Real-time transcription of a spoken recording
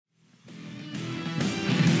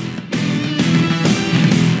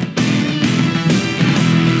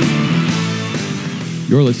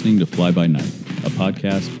You're listening to Fly By Night, a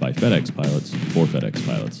podcast by FedEx pilots for FedEx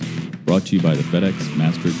pilots, brought to you by the FedEx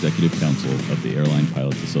Master Executive Council of the Airline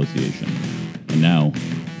Pilots Association. And now,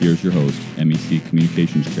 here's your host, MEC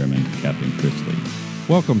Communications Chairman, Captain Chris Lee.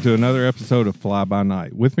 Welcome to another episode of Fly By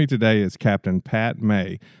Night. With me today is Captain Pat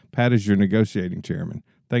May. Pat is your negotiating chairman.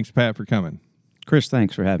 Thanks, Pat, for coming. Chris,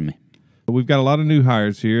 thanks for having me. We've got a lot of new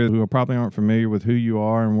hires here who probably aren't familiar with who you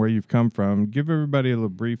are and where you've come from. Give everybody a little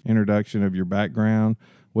brief introduction of your background,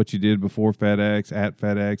 what you did before FedEx, at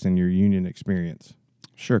FedEx, and your union experience.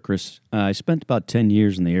 Sure, Chris. I spent about 10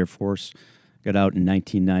 years in the Air Force. Got out in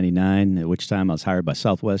 1999, at which time I was hired by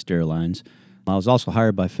Southwest Airlines. I was also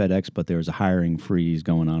hired by FedEx, but there was a hiring freeze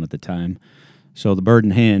going on at the time. So the bird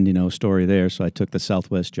in hand, story there. So I took the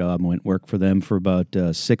Southwest job and went work for them for about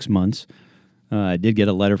 6 months. I did get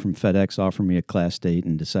a letter from FedEx offering me a class date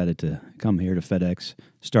and decided to come here to FedEx.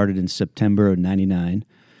 Started in September of 99.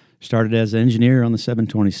 Started as an engineer on the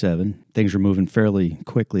 727. Things were moving fairly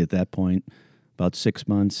quickly at that point, about 6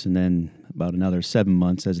 months, and then about another 7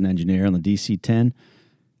 months as an engineer on the DC-10.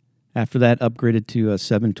 After that, upgraded to a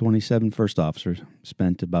 727 first officer.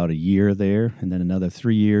 Spent about a year there, and then another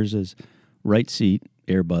 3 years as right seat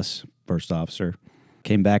Airbus first officer.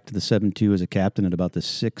 Came back to the 7-2 as a captain at about the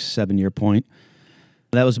 6-7 year point.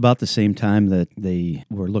 That was about the same time that they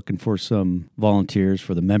were looking for some volunteers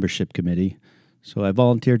for the membership committee. So I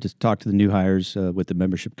volunteered to talk to the new hires with the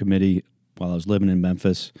membership committee while I was living in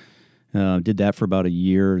Memphis. Did that for about a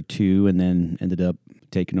year or two, and then ended up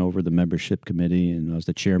taking over the membership committee, and I was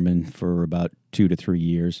the chairman for about 2 to 3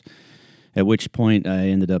 years. At which point I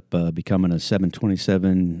ended up becoming a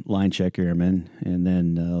 727 line check airman, and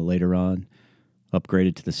then later on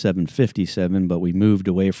upgraded to the 757, but we moved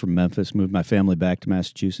away from Memphis, moved my family back to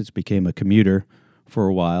Massachusetts, became a commuter for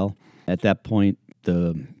a while. At that point,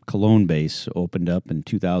 the Cologne base opened up in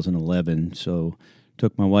 2011, so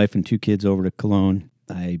took my wife and 2 kids over to Cologne.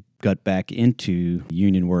 I got back into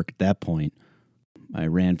union work at that point. I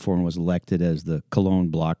ran for and was elected as the Cologne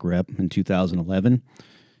block rep in 2011,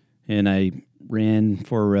 and I ran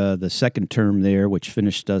for the second term there, which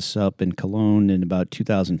finished us up in Cologne in about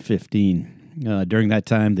 2015. During that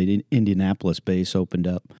time, the Indianapolis base opened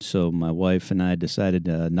up, so my wife and I decided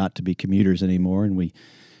not to be commuters anymore, and we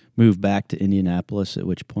moved back to Indianapolis, at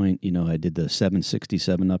which point, I did the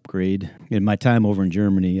 767 upgrade. In my time over in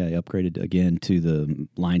Germany, I upgraded again to the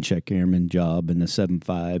line check airman job in the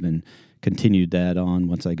 75 and continued that on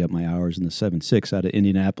once I got my hours in the 76 out of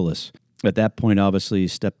Indianapolis. At that point, obviously,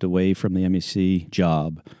 stepped away from the MEC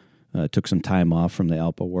job, took some time off from the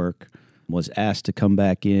ALPA work, was asked to come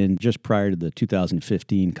back in just prior to the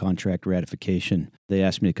 2015 contract ratification. They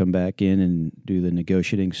asked me to come back in and do the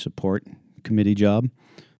negotiating support committee job.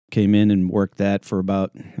 Came in and worked that for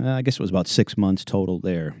about, I guess it was about 6 months total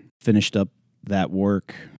there. Finished up that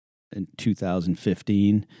work in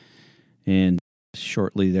 2015, and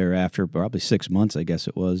shortly thereafter, probably 6 months, I guess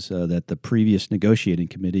it was, that the previous negotiating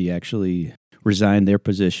committee actually resigned their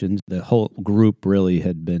positions. The whole group really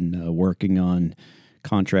had been working on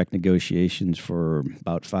contract negotiations for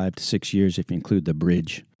about 5 to 6 years, if you include the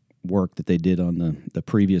bridge work that they did on the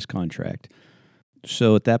previous contract.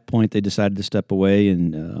 So at that point, they decided to step away,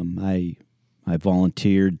 and I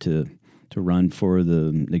volunteered to run for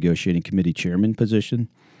the negotiating committee chairman position.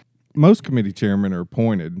 Most committee chairmen are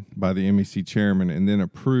appointed by the MEC chairman and then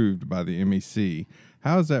approved by the MEC.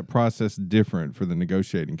 How is that process different for the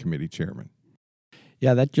negotiating committee chairman?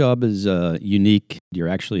 Yeah, that job is unique. You're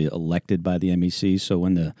actually elected by the MEC, so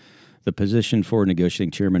when the position for negotiating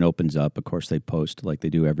chairman opens up, of course they post like they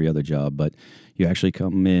do every other job, but you actually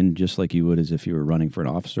come in just like you would as if you were running for an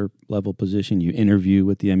officer level position. You interview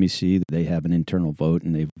with the MEC. They have an internal vote,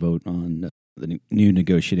 and they vote on the new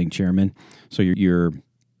negotiating chairman. So you're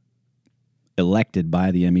elected by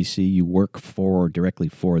the MEC. You work directly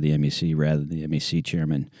for the MEC rather than the MEC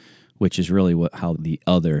chairman, which is really how the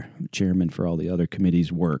other chairman for all the other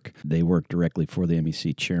committees work. They work directly for the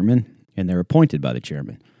MEC chairman, and they're appointed by the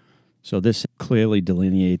chairman. So this clearly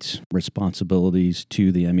delineates responsibilities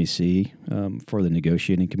to the MEC for the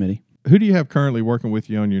negotiating committee. Who do you have currently working with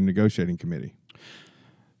you on your negotiating committee?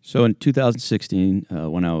 So in 2016,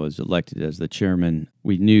 when I was elected as the chairman,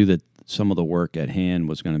 we knew that some of the work at hand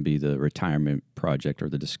was going to be the retirement project or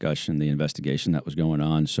the discussion, the investigation that was going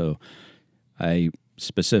on. So I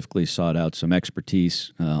specifically sought out some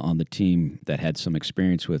expertise on the team that had some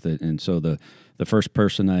experience with it. And so the first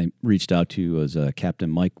person I reached out to was Captain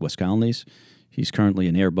Mike Waskalnis. He's currently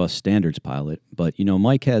an Airbus standards pilot. But,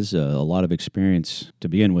 Mike has a lot of experience to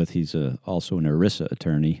begin with. He's also an ERISA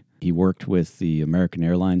attorney He worked with the American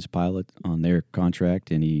Airlines pilot on their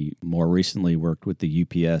contract, and he more recently worked with the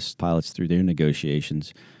UPS pilots through their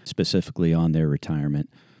negotiations, specifically on their retirement.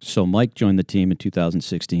 So Mike joined the team in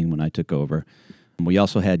 2016 when I took over. We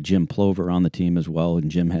also had Jim Plover on the team as well,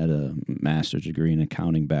 and Jim had a master's degree in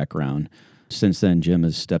accounting background. Since then, Jim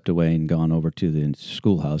has stepped away and gone over to the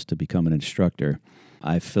schoolhouse to become an instructor.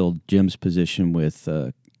 I filled Jim's position with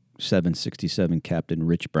 767 Captain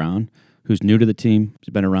Rich Brown, who's new to the team.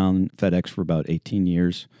 He's been around FedEx for about 18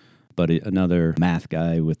 years, but another math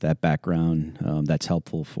guy with that background that's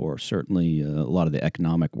helpful for certainly a lot of the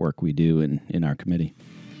economic work we do in our committee.